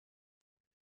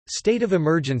State of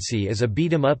Emergency is a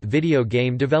beat-em-up video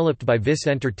game developed by Vis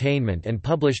Entertainment and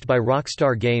published by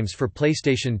Rockstar Games for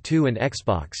PlayStation 2 and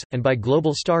Xbox, and by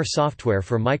Global Star Software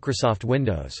for Microsoft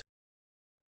Windows.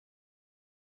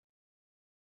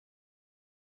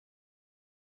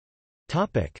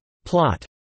 Plot.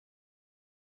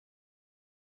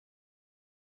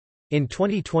 In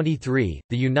 2023,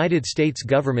 the United States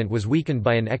government was weakened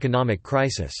by an economic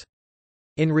crisis.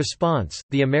 In response,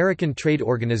 the American Trade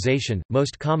Organization,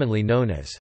 most commonly known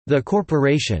as the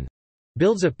Corporation,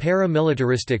 builds a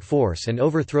paramilitaristic force and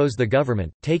overthrows the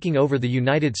government, taking over the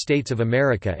United States of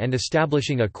America and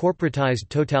establishing a corporatized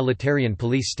totalitarian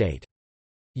police state.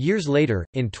 Years later,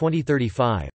 in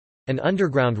 2035, an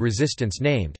underground resistance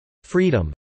named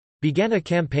Freedom began a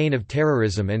campaign of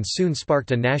terrorism and soon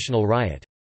sparked a national riot.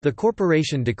 The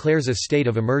corporation declares a state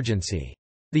of emergency.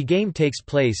 The game takes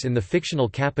place in the fictional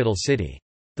capital city.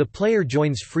 The player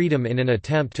joins Freedom in an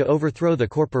attempt to overthrow the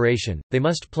corporation. They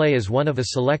must play as one of a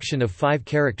selection of 5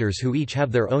 characters who each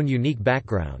have their own unique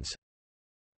backgrounds.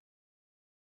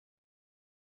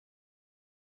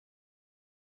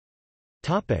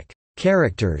 Topic: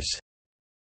 Characters.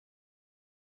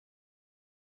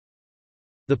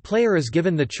 The player is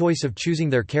given the choice of choosing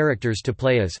their characters to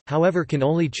play as, however can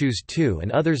only choose 2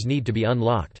 and others need to be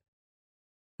unlocked.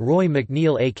 Roy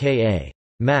McNeil aka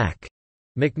Mac.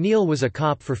 McNeil was a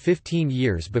cop for 15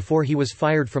 years before he was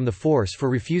fired from the force for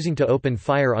refusing to open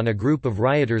fire on a group of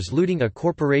rioters looting a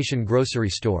corporation grocery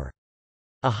store.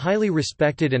 A highly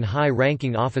respected and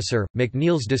high-ranking officer,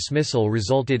 McNeil's dismissal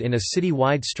resulted in a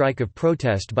city-wide strike of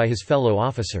protest by his fellow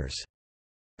officers.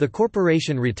 The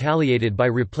corporation retaliated by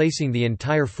replacing the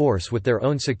entire force with their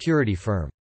own security firm.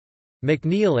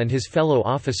 McNeil and his fellow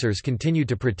officers continued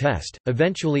to protest,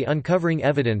 eventually uncovering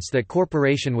evidence that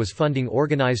corporation was funding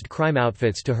organized crime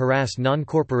outfits to harass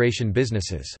non-corporation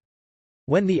businesses.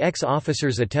 When the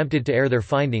ex-officers attempted to air their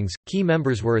findings, key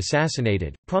members were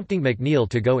assassinated, prompting McNeil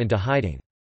to go into hiding.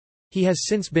 He has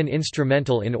since been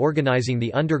instrumental in organizing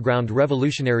the underground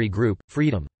revolutionary group,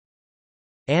 Freedom.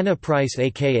 Anna Price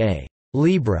aka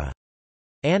Libra.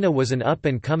 Anna was an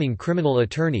up-and-coming criminal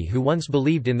attorney who once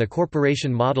believed in the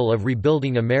corporation model of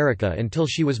rebuilding America until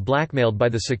she was blackmailed by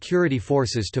the security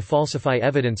forces to falsify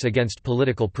evidence against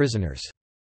political prisoners.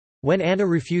 When Anna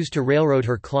refused to railroad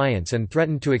her clients and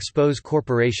threatened to expose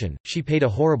corporation, she paid a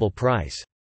horrible price.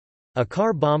 A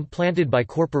car bomb planted by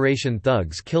corporation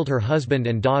thugs killed her husband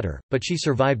and daughter, but she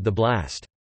survived the blast.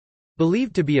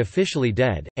 Believed to be officially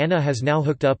dead, Anna has now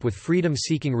hooked up with Freedom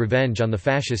seeking revenge on the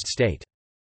fascist state.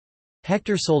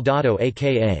 Hector Soldado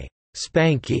aka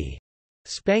Spanky.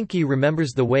 Spanky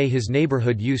remembers the way his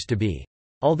neighborhood used to be.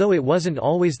 Although it wasn't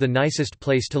always the nicest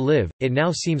place to live, it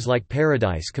now seems like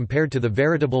paradise compared to the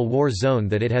veritable war zone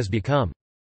that it has become.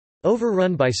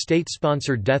 Overrun by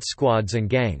state-sponsored death squads and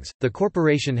gangs, the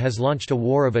corporation has launched a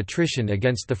war of attrition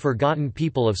against the forgotten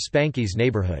people of Spanky's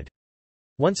neighborhood.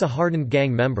 Once a hardened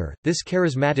gang member, this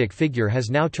charismatic figure has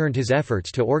now turned his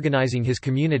efforts to organizing his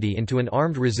community into an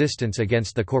armed resistance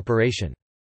against the corporation.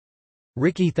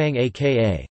 Ricky Thang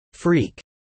aka Freak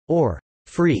or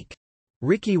Freak.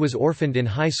 Ricky was orphaned in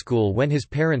high school when his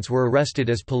parents were arrested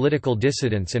as political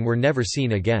dissidents and were never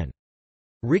seen again.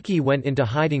 Ricky went into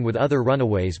hiding with other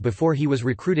runaways before he was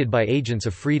recruited by agents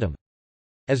of Freedom.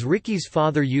 As Ricky's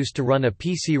father used to run a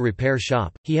PC repair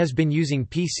shop, he has been using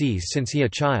PCs since he was a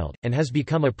child, and has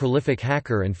become a prolific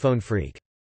hacker and phone freak.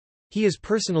 He is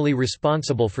personally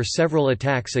responsible for several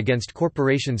attacks against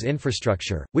corporations'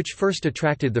 infrastructure, which first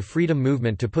attracted the Freedom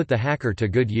movement to put the hacker to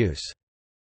good use.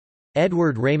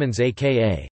 Edward Raymonds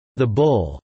aka The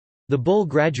Bull. The Bull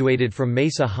graduated from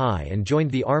Mesa High and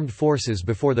joined the armed forces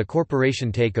before the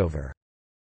corporation takeover.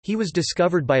 He was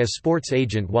discovered by a sports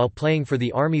agent while playing for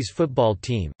the Army's football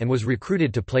team, and was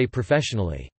recruited to play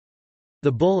professionally.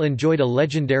 The Bull enjoyed a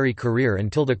legendary career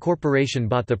until the corporation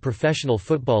bought the Professional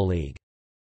Football League.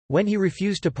 When he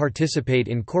refused to participate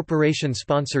in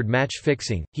corporation-sponsored match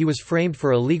fixing, he was framed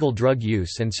for illegal drug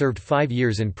use and served 5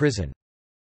 years in prison.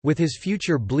 With his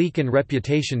future bleak and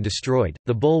reputation destroyed,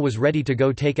 the Bull was ready to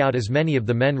go take out as many of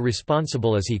the men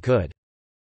responsible as he could.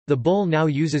 The Bull now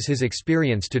uses his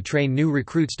experience to train new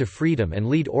recruits to Freedom and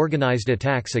lead organized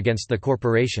attacks against the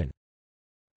corporation.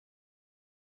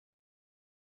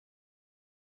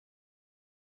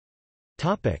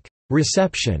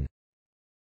 Reception.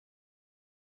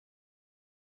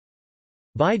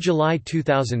 By July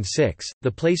 2006,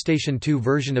 the PlayStation 2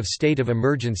 version of State of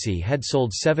Emergency had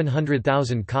sold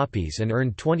 700,000 copies and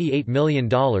earned $28 million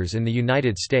in the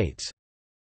United States.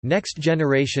 Next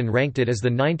Generation ranked it as the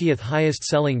 90th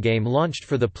highest-selling game launched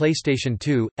for the PlayStation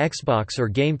 2, Xbox or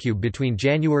GameCube between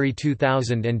January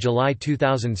 2000 and July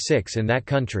 2006 in that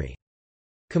country.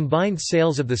 Combined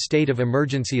sales of the State of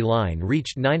Emergency line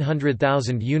reached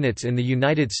 900,000 units in the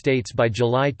United States by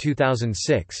July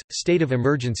 2006. State of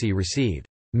Emergency received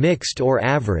mixed or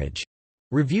average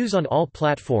reviews on all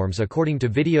platforms according to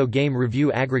video game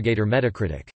review aggregator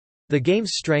Metacritic. The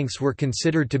game's strengths were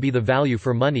considered to be the value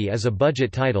for money as a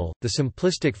budget title, the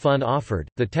simplistic fun offered,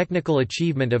 the technical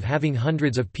achievement of having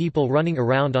hundreds of people running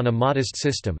around on a modest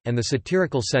system, and the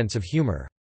satirical sense of humor.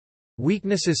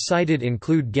 Weaknesses cited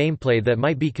include gameplay that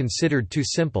might be considered too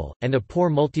simple, and a poor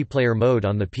multiplayer mode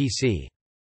on the PC.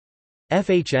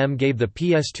 FHM gave the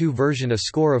PS2 version a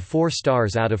score of 4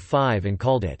 stars out of 5 and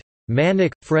called it,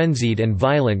 "manic, frenzied and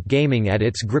violent gaming at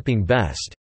its gripping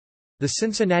best." The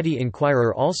Cincinnati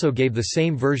Enquirer also gave the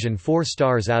same version 4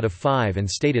 stars out of 5 and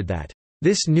stated that,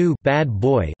 "This new bad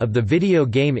boy of the video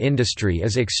game industry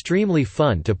is extremely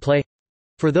fun to play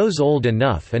for those old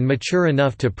enough and mature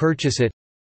enough to purchase it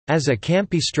as a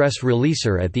campy stress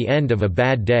releaser at the end of a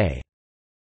bad day."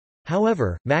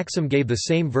 However, Maxim gave the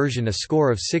same version a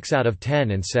score of 6 out of 10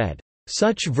 and said,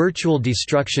 "Such virtual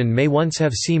destruction may once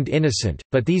have seemed innocent,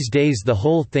 but these days the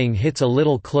whole thing hits a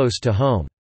little close to home."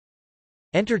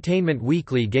 Entertainment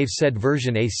Weekly gave said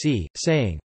version a C,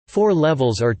 saying, "4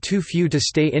 levels are too few to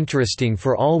stay interesting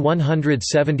for all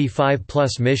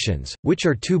 175+ missions, which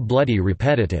are too bloody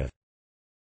repetitive."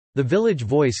 The Village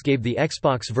Voice gave the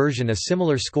Xbox version a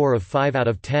similar score of 5 out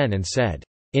of 10 and said,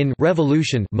 "In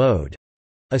Revolution mode,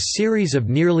 a series of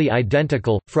nearly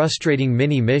identical, frustrating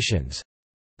mini-missions.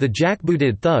 The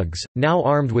jackbooted thugs, now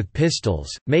armed with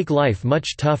pistols, make life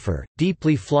much tougher.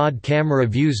 Deeply flawed camera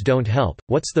views don't help.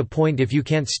 What's the point if you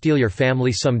can't steal your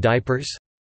family some diapers?"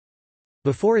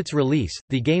 Before its release,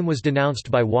 the game was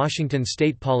denounced by Washington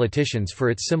state politicians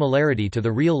for its similarity to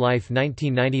the real-life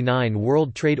 1999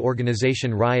 World Trade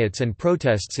Organization riots and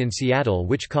protests in Seattle,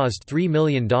 which caused $3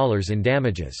 million in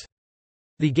damages.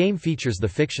 The game features the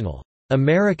fictional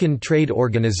American Trade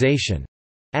Organization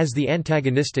as the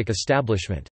antagonistic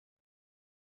establishment.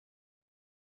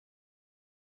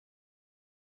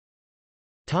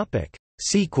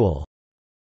 Sequel.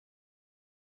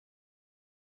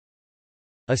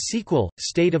 A sequel,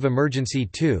 State of Emergency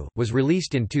 2, was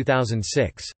released in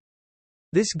 2006.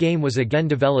 This game was again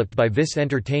developed by Vis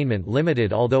Entertainment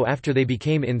Limited, although after they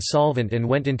became insolvent and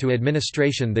went into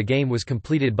administration the game was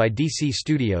completed by DC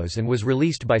Studios and was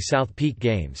released by South Peak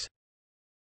Games.